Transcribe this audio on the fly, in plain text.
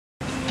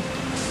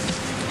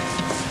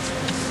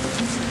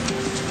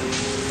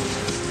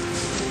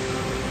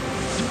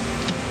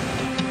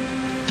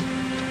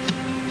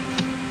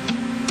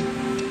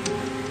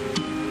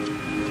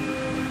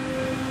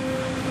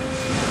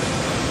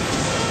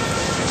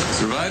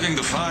Surviving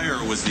the fire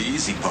was the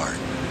easy part.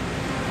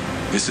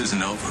 This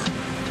isn't over.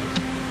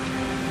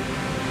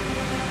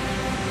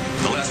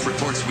 The last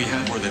reports we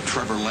had were that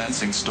Trevor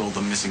Lansing stole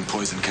the missing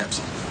poison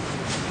capsule.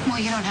 Well,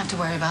 you don't have to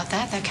worry about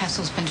that. That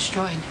capsule's been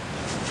destroyed.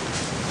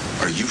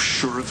 Are you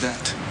sure of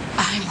that?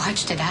 I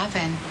watched it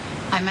happen.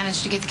 I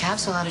managed to get the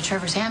capsule out of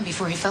Trevor's hand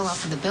before he fell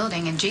off of the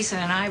building, and Jason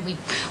and I, we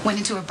went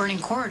into a burning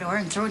corridor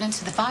and threw it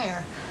into the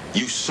fire.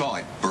 You saw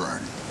it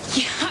burn?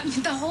 Yeah,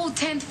 the whole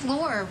 10th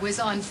floor was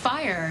on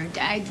fire.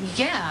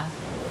 Yeah.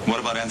 What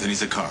about Anthony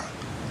Zacchara?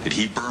 Did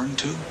he burn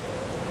too?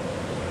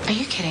 Are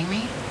you kidding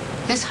me?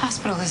 This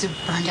hospital is a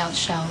burned-out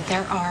shell.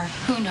 There are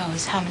who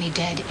knows how many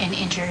dead and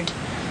injured.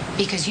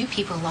 Because you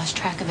people lost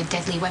track of a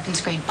deadly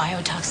weapons-grade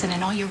biotoxin,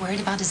 and all you're worried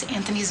about is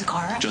Anthony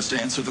Zacchara? Just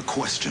answer the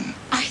question.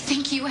 I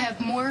think you have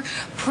more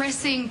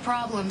pressing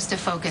problems to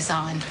focus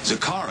on.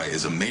 Zacchara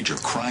is a major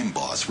crime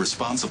boss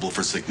responsible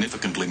for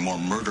significantly more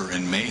murder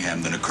and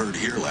mayhem than occurred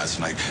here last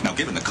night. Now,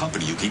 given the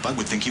company you keep, I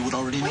would think you would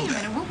already know that.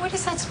 Wait a minute, what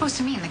is that supposed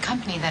to mean, the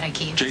company that I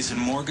keep? Jason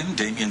Morgan,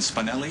 Damien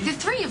Spinelli. The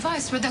three of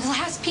us were the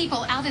last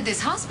people out of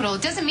this hospital.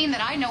 It doesn't mean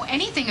that I know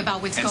anything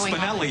about what's going on.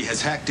 And Spinelli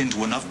has hacked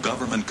into enough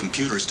government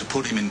computers to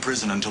put him in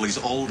prison until he's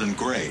old and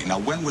gray. Now,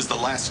 when was the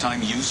last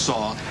time you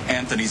saw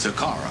Anthony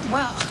Zacchara?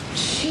 Well,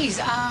 geez,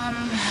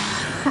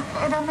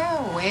 I don't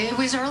know. It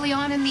was early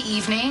on in the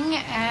evening,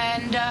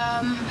 and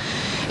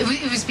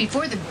it was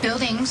before the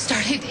building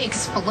started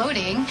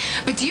exploding.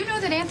 But do you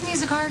know that Anthony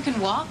Zacchara can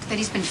walk? That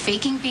he's been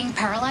faking being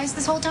paralyzed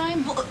this whole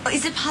time? Well,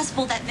 is it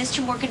possible that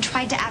Mr. Morgan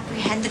tried to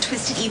apprehend the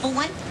Twisted Evil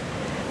One?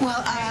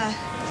 Well,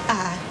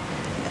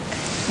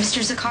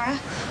 Mr. Zacchara?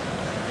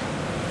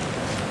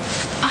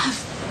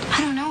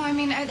 I don't know. I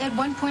mean, at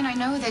one point I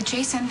know that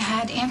Jason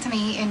had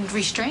Anthony in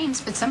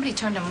restraints, but somebody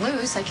turned him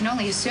loose. I can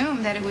only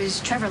assume that it was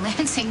Trevor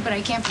Lansing, but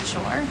I can't be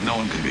sure. No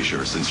one can be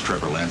sure since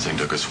Trevor Lansing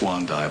took a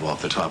swan dive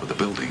off the top of the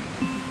building.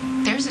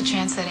 There's a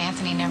chance that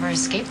Anthony never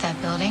escaped that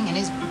building, and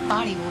his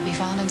body will be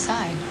found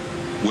inside.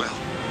 Well,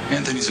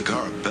 Anthony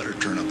Zacchara better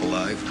turn up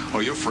alive,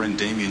 or your friend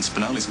Damien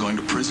Spinelli's going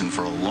to prison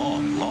for a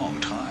long, long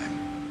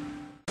time.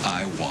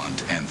 I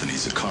want Anthony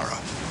Zacchara.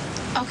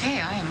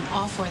 Okay, I am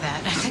all for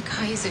that. The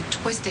guy is a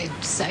twisted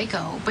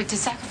psycho, but to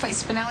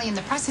sacrifice Spinelli in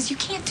the process, you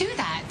can't do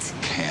that.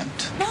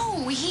 Can't?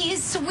 No, he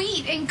is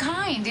sweet and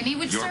kind, and he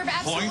would serve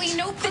absolutely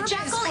no purpose. The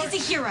Jackal is a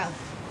hero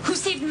who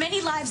saved many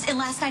lives in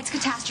last night's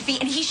catastrophe,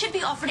 and he should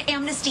be offered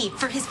amnesty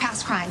for his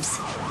past crimes.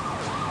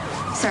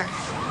 Sir.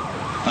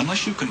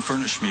 Unless you can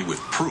furnish me with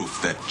proof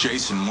that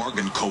Jason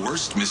Morgan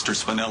coerced Mr.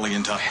 Spinelli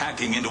into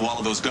hacking into all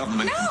of those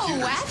government computers.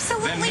 No,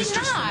 absolutely then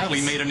Mr. not.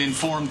 Spinelli made an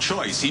informed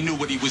choice. He knew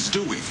what he was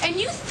doing. And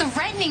you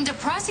threatening to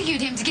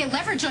prosecute him to get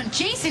leverage on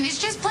Jason is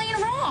just plain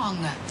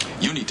wrong.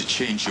 You need to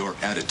change your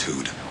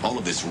attitude. All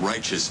of this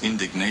righteous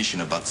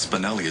indignation about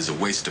Spinelli is a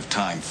waste of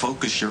time.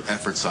 Focus your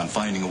efforts on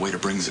finding a way to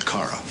bring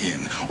Zacchara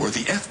in, or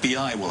the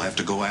FBI will have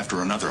to go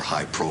after another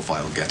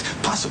high-profile get,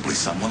 possibly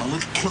someone a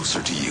little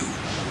closer to you.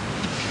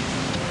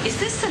 Is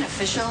this an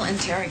official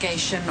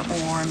interrogation,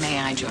 or may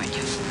I join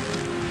you?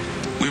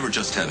 We were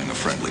just having a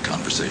friendly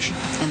conversation.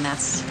 And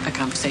that's a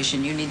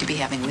conversation you need to be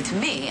having with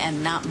me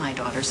and not my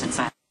daughter, since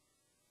I...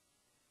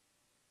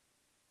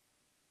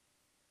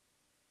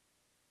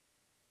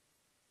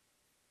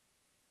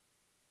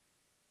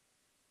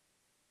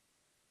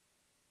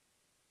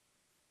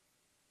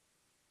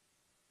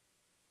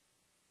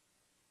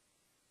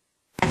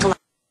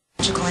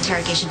 Psychological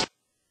interrogation.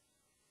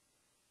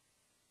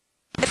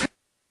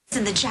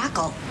 And the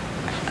Jackal,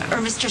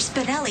 or Mr.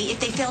 Spinelli, if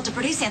they fail to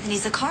produce Anthony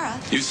Zacchara.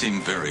 You seem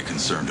very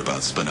concerned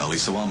about Spinelli,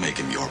 so I'll make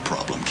him your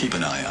problem. Keep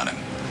an eye on him.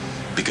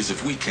 Because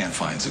if we can't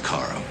find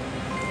Zacchara,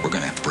 we're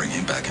going to have to bring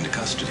him back into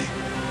custody.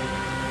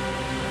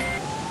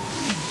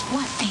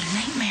 What a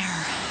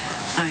nightmare.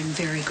 I'm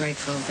very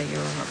grateful that you're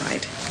all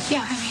right.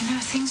 Yeah, I mean,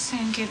 things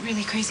didn't get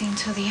really crazy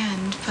until the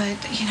end, but,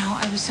 you know,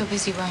 I was so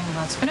busy worrying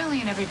about Spinelli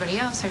and everybody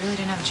else, I really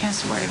didn't have a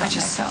chance to worry about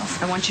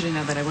myself. I want you to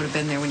know that I would have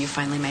been there when you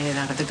finally made it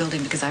out of the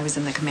building, because I was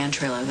in the command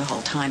trailer the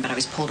whole time, but I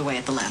was pulled away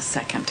at the last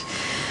second.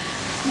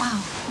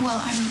 Wow.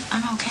 Well,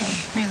 I'm okay,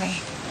 really.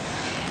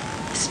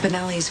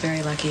 Spinelli is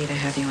very lucky to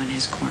have you in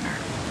his corner.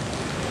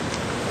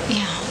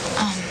 Yeah,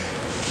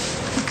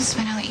 look at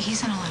Spinelli,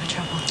 he's in a lot of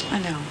trouble. I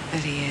know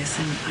that he is,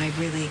 and I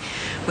really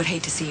would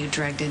hate to see you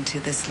dragged into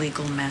this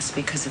legal mess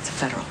because it's a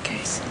federal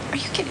case. Are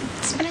you kidding?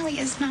 Spinelli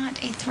is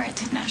not a threat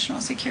to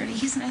national security.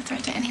 He's not a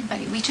threat to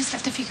anybody. We just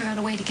have to figure out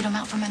a way to get him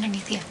out from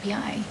underneath the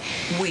FBI.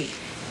 We?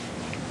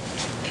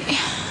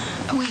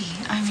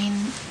 I mean,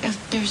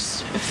 if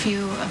there's a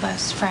few of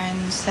us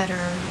friends that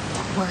are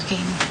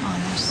working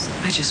on this.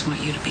 I just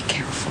want you to be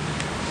careful.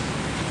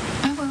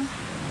 I will.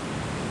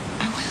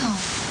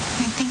 I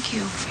mean, thank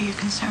you for your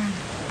concern.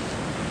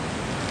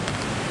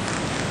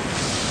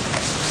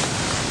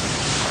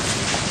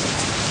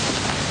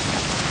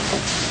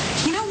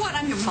 You know what?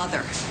 I'm your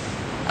mother.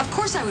 Of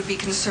course I would be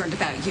concerned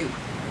about you.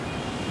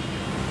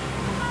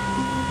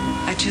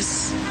 I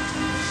just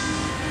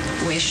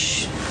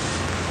wish...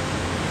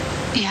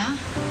 Yeah?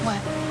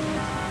 What?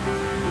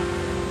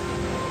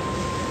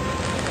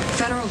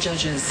 Federal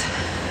judges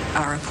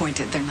are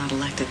appointed, they're not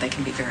elected, they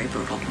can be very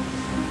brutal.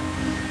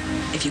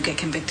 If you get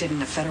convicted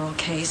in a federal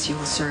case, you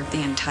will serve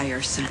the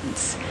entire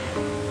sentence.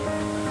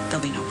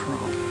 There'll be no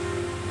parole.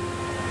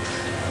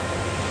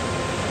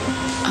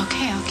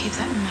 Okay, I'll keep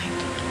that in mind.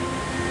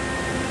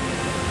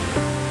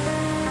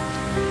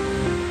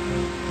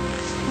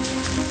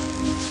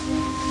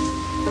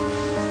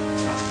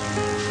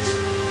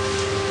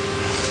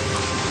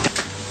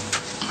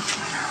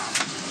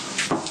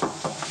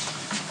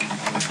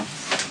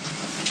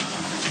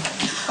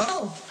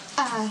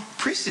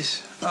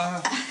 Priestess,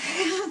 My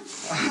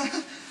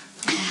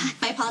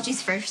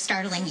apologies for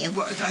startling you.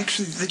 well,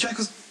 actually, the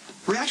Jackal's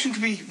reaction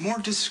could be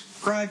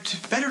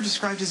better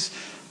described as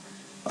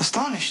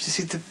astonished to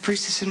see the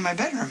priestess in my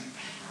bedroom.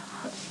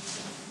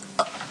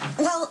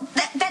 Well,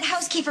 that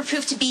housekeeper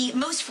proved to be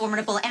most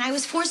formidable, and I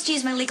was forced to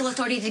use my legal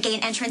authority to gain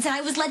entrance, and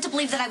I was led to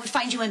believe that I would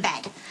find you in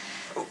bed.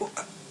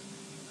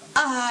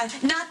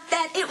 Not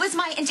that it was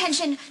my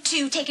intention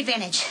to take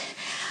advantage.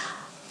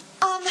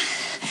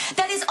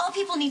 That is all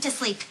people need to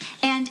sleep,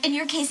 and in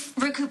your case,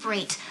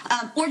 recuperate.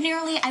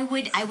 Ordinarily,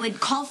 I would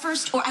call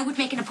first, or I would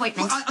make an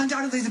appointment. Well,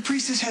 undoubtedly, the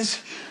priestess has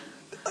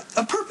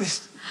a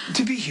purpose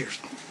to be here.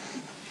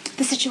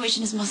 The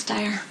situation is most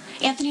dire.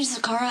 Anthony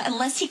Zacchara,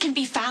 unless he can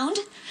be found,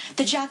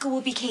 the Jackal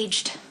will be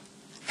caged.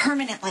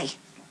 Permanently.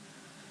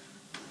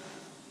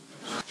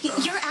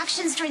 Your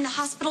actions during the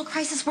hospital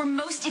crisis were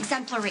most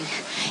exemplary.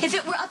 If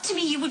it were up to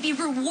me, you would be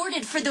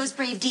rewarded for those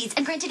brave deeds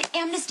and granted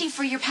amnesty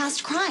for your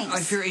past crimes. I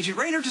fear Agent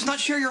Rayner does not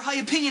share your high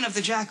opinion of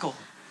the Jackal.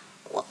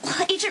 Well,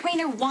 Agent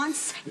Rayner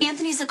wants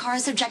Anthony Zacchara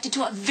subjected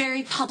to a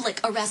very public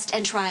arrest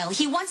and trial.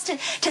 He wants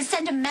to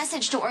send a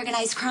message to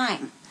organized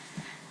crime.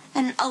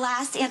 And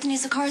alas, Anthony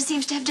Zacchara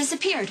seems to have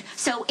disappeared.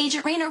 So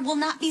Agent Rayner will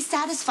not be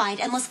satisfied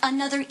unless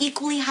another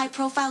equally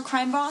high-profile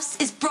crime boss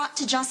is brought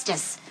to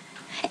justice.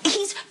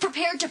 He's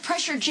prepared to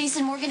pressure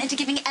Jason Morgan into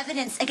giving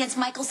evidence against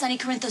Michael Sonny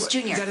Corinthos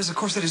Jr. That is a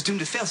course that is doomed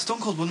to fail.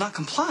 Stone Cold will not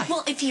comply.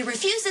 Well, if he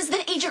refuses,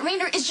 then Agent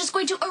Rayner is just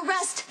going to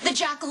arrest the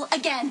Jackal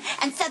again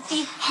and set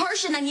the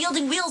harsh and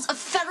unyielding wheels of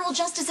federal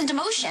justice into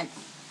motion.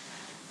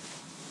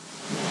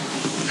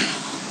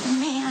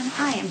 Man,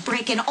 I am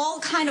breaking all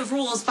kind of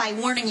rules by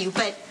warning you,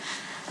 but...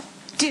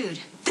 Dude,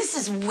 this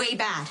is way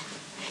bad.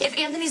 If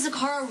Anthony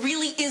Zacchara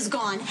really is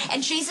gone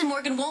and Jason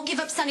Morgan won't give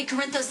up Sonny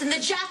Corinthos, then the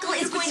Jackal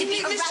is going to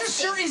be arrested. Mr.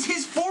 Sir is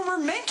his former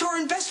mentor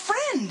and best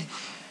friend.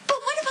 But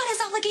what about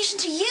his obligation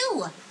to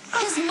you?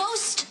 His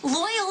most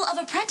loyal of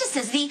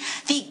apprentices, the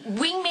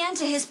wingman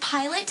to his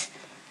pilot,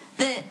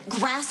 the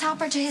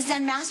grasshopper to his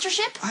Zen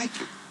mastership? I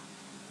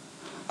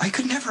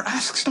could never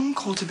ask Stone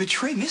Cold to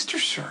betray Mr.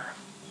 Sir.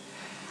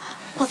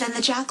 Well, then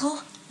the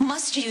Jackal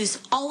must use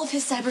all of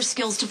his cyber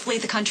skills to flee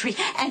the country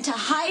and to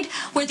hide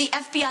where the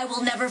FBI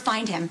will never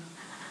find him.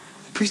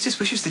 The priestess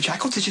wishes the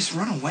Jackal to just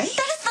run away?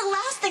 That is the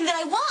last thing that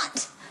I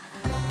want.